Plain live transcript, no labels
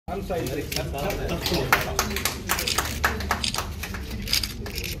And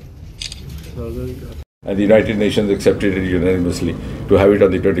the United Nations accepted it unanimously to have it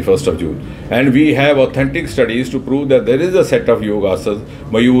on the 21st of June. And we have authentic studies to prove that there is a set of yogasanas,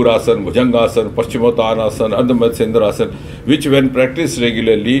 Mayurasana, Bhujangasana, Paschimottanasana, Ardha Matsyendrasana, which when practiced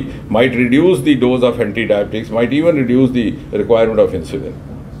regularly might reduce the dose of antidiabetics, might even reduce the requirement of insulin.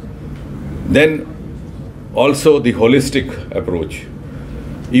 Then also the holistic approach.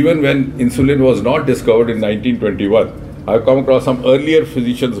 Even when insulin was not discovered in 1921, I've come across some earlier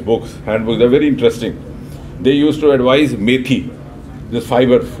physicians' books, handbooks, they're very interesting. They used to advise methi, this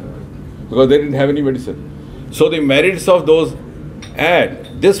fiber, because they didn't have any medicine. So the merits of those, and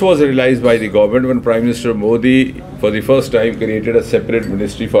this was realized by the government when Prime Minister Modi for the first time created a separate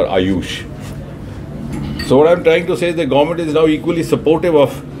ministry for Ayush. So what I'm trying to say is the government is now equally supportive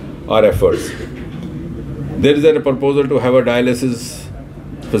of our efforts. There is a proposal to have a dialysis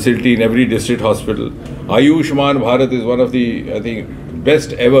facility in every district hospital. Ayushman Bharat is one of the, I think,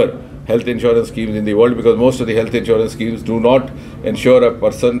 best ever health insurance schemes in the world, because most of the health insurance schemes do not insure a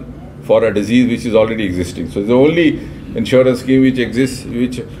person for a disease which is already existing. So it's the only insurance scheme which exists,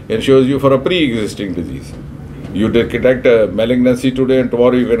 which insures you for a pre-existing disease. You detect a malignancy today and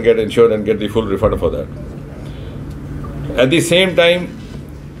tomorrow you can get insured and get the full refund for that. At the same time,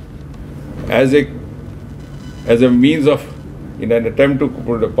 as a means of, in an attempt to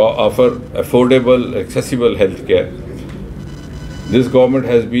offer affordable, accessible health care, this government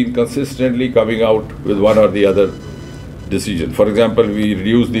has been consistently coming out with one or the other decision. For example, we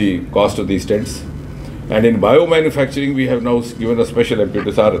reduced the cost of these stents. And in biomanufacturing, we have now given a special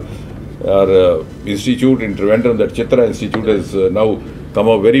impetus. Our institute in Trivandrum, that Chitra Institute, has now come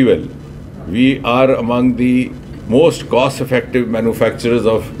out very well. We are among the most cost-effective manufacturers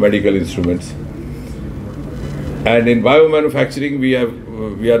of medical instruments. And in biomanufacturing, we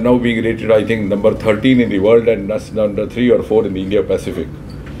are now being rated, I think, number 13 in the world and number 3 or 4 in the India-Pacific.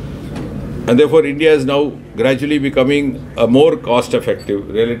 And therefore, India is now gradually becoming a more cost-effective,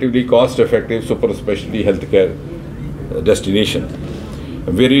 relatively cost-effective super-specialty healthcare destination.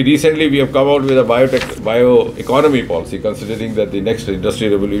 Very recently, we have come out with a bioeconomy policy, considering that the next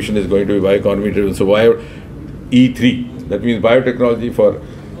industrial revolution is going to be bioeconomy driven. So, E3, that means biotechnology for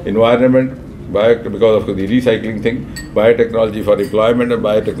environment, because of the recycling thing, biotechnology for employment and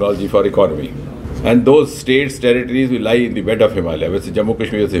biotechnology for economy. And those states, territories will lie in the bed of Himalaya. Whether it's Jammu and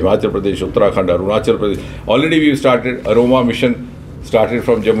Kashmir, Himachal Pradesh, Uttarakhand, Arunachal Pradesh. Already we've started, Aroma Mission started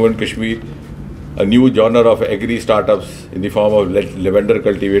from Jammu and Kashmir. A new genre of agri-startups in the form of lavender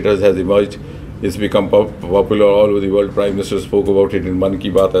cultivators has emerged. It's become popular all over the world. Prime Minister spoke about it in Man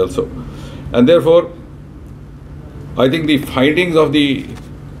Ki Baat also. And therefore, I think the findings of the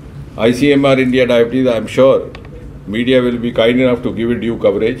ICMR India Diabetes, I am sure media will be kind enough to give it due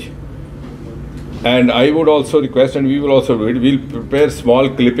coverage. And I would also request, and we will also do it, we'll prepare small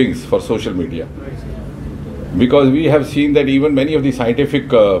clippings for social media. Because we have seen that even many of the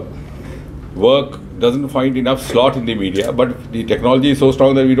scientific work doesn't find enough slot in the media, but the technology is so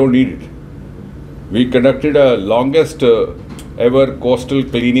strong that we don't need it. We conducted a longest ever coastal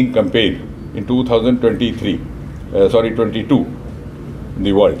cleaning campaign in 22 in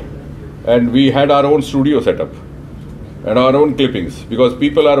the world. And we had our own studio set up and our own clippings, because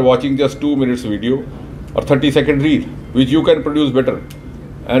people are watching just 2 minutes video or 30-second reel, which you can produce better.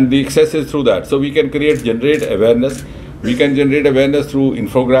 And the access is through that. So we can generate awareness. We can generate awareness through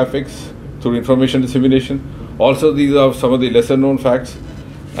infographics, through information dissemination. Also, these are some of the lesser known facts.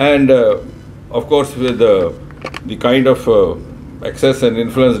 And of course, with the kind of access and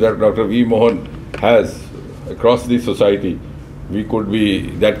influence that Dr. V. Mohan has across the society,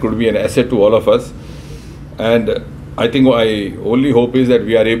 that could be an asset to all of us. And I think I only hope is that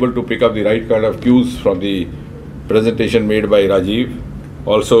we are able to pick up the right kind of cues from the presentation made by Rajiv,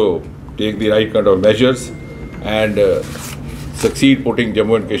 also take the right kind of measures and succeed putting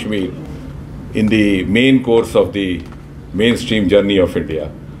Jammu and Kashmir in the main course of the mainstream journey of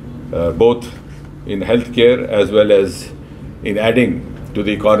India, both in healthcare as well as in adding to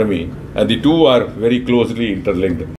the economy. And the two are very closely interlinked.